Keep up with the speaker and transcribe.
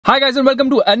Hi guys and welcome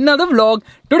to another vlog.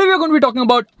 Today we are going to be talking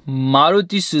about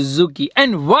Maruti Suzuki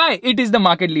and why it is the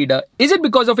market leader. Is it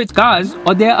because of its cars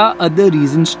or there are other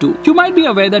reasons too? You might be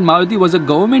aware that Maruti was a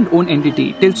government owned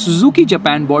entity till Suzuki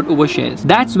Japan bought over shares.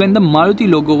 That's when the Maruti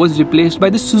logo was replaced by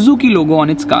the Suzuki logo on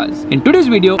its cars. In today's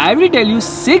video, I will tell you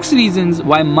 6 reasons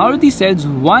why Maruti sells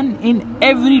 1 in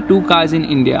every 2 cars in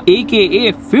India,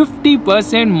 aka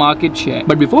 50% market share.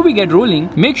 But before we get rolling,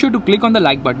 make sure to click on the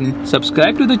like button,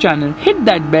 subscribe to the channel, hit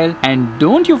that bell, and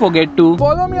don't you forget to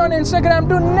follow me on Instagram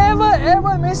to never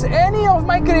ever miss any of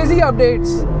my crazy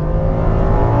updates.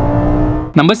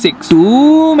 Number 6.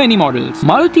 Too many models.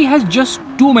 Maruti has just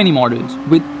too many models,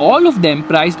 with all of them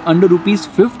priced under rupees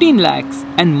 15 lakhs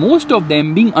and most of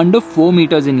them being under 4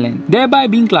 meters in length, thereby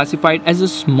being classified as a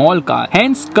small car,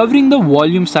 hence covering the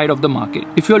volume side of the market.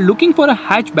 If you're looking for a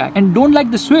hatchback and don't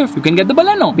like the Swift, you can get the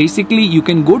Baleno. Basically, you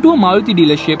can go to a Maruti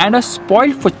dealership and are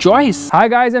spoiled for choice. Hi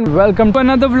guys and welcome to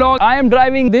another vlog. I am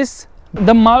driving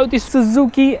the Maruti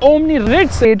Suzuki Omni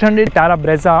Ritz 800 Tara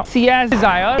Brezza CS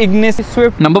Desire Ignis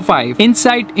Swift. Number 5.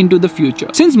 Insight into the future.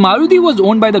 Since Maruti was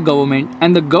owned by the government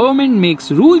and the government makes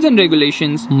rules and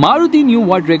regulations, Maruti knew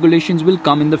what regulations will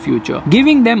come in the future,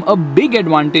 giving them a big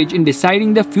advantage in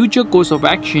deciding the future course of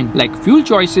action like fuel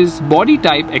choices, body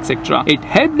type, etc. It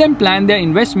helped them plan their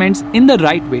investments in the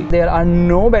right way. There are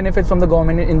no benefits from the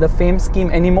government in the FAME scheme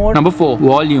anymore. Number 4.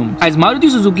 Volume. As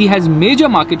Maruti Suzuki has major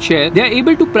market share, they are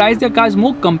able to price their cars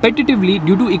more competitively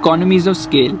due to economies of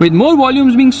scale. With more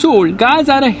volumes being sold, cars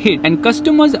are a hit and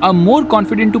customers are more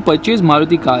confident to purchase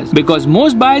Maruti cars because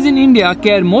most buyers in India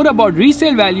care more about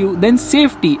resale value than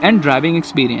safety and driving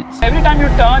experience. Every time you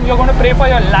turn, you're going to pray for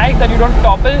your life that you don't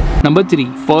topple. Number 3.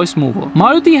 First mover.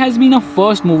 Maruti has been a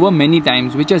first mover many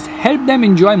times, which has helped them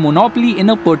enjoy monopoly in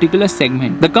a particular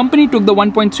segment. The company took the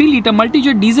 1.3-litre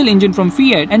multi-jet diesel engine from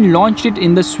Fiat and launched it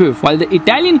in the Swift, while the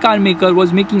Italian car maker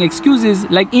was making excuses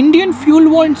like Indian fuel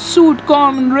won't suit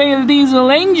common rail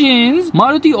diesel engines.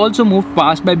 Maruti also moved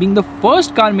fast by being the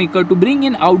first car maker to bring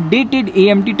in outdated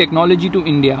AMT technology to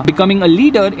India, becoming a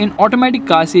leader in automatic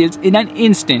car sales in an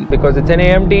instant. Because it's an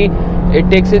AMT, it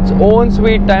takes its own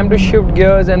sweet time to shift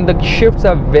gears and the shifts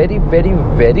are very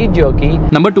jerky.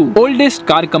 Number 2. Oldest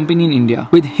car company in India.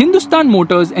 With Hindustan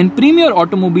Motors and Premier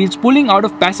Automobiles pulling out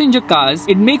of passenger cars,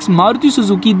 it makes Maruti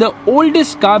Suzuki the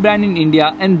oldest car brand in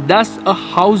India and thus a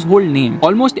household name.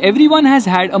 Almost everyone has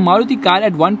had a Maruti car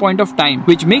at one point of time,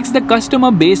 which makes the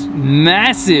customer base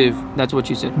massive. That's what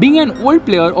she said. Being an old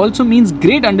player also means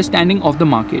great understanding of the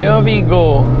market. Here we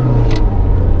go.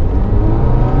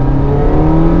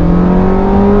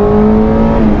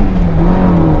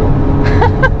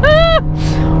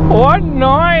 What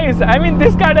noise! I mean,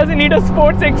 this car doesn't need a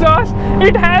sports exhaust.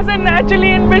 It has a naturally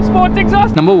inbuilt sports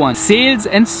exhaust. Number 1. Sales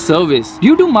and service.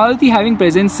 Due to Maruti having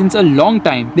presence since a long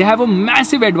time, they have a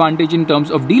massive advantage in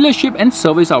terms of dealership and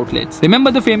service outlets.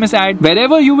 Remember the famous ad,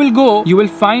 wherever you will go, you will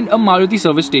find a Maruti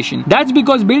service station. That's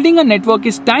because building a network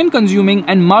is time consuming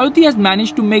and Maruti has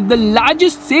managed to make the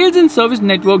largest sales and service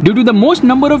network due to the most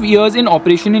number of years in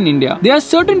operation in India. There are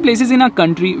certain places in our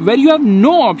country where you have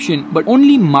no option but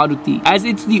only Maruti, as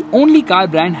it's the only car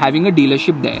brand having a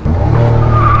dealership there.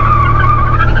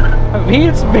 A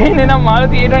wheel spin in a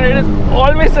Maruti 800 is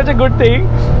always such a good thing.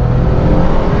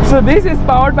 So this is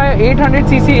powered by an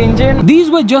 800cc engine. These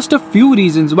were just a few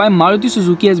reasons why Maruti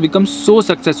Suzuki has become so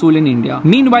successful in India.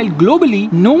 Meanwhile,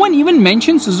 globally, no one even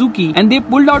mentioned Suzuki and they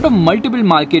pulled out of multiple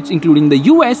markets including the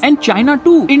US and China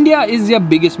too. India is their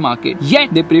biggest market.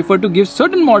 Yet, they prefer to give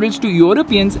certain models to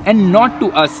Europeans and not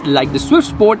to us like the Swift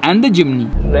Sport and the Jimny.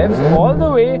 Revs all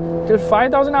the way till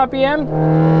 5000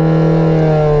 RPM.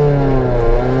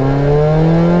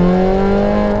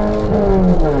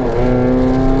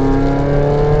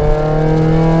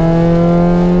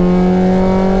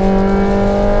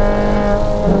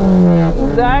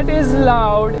 That is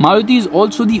loud. Maruti is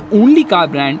also the only car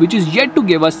brand which is yet to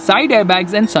give us side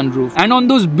airbags and sunroof. And on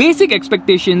those basic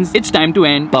expectations, it's time to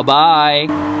end.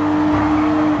 Bye-bye.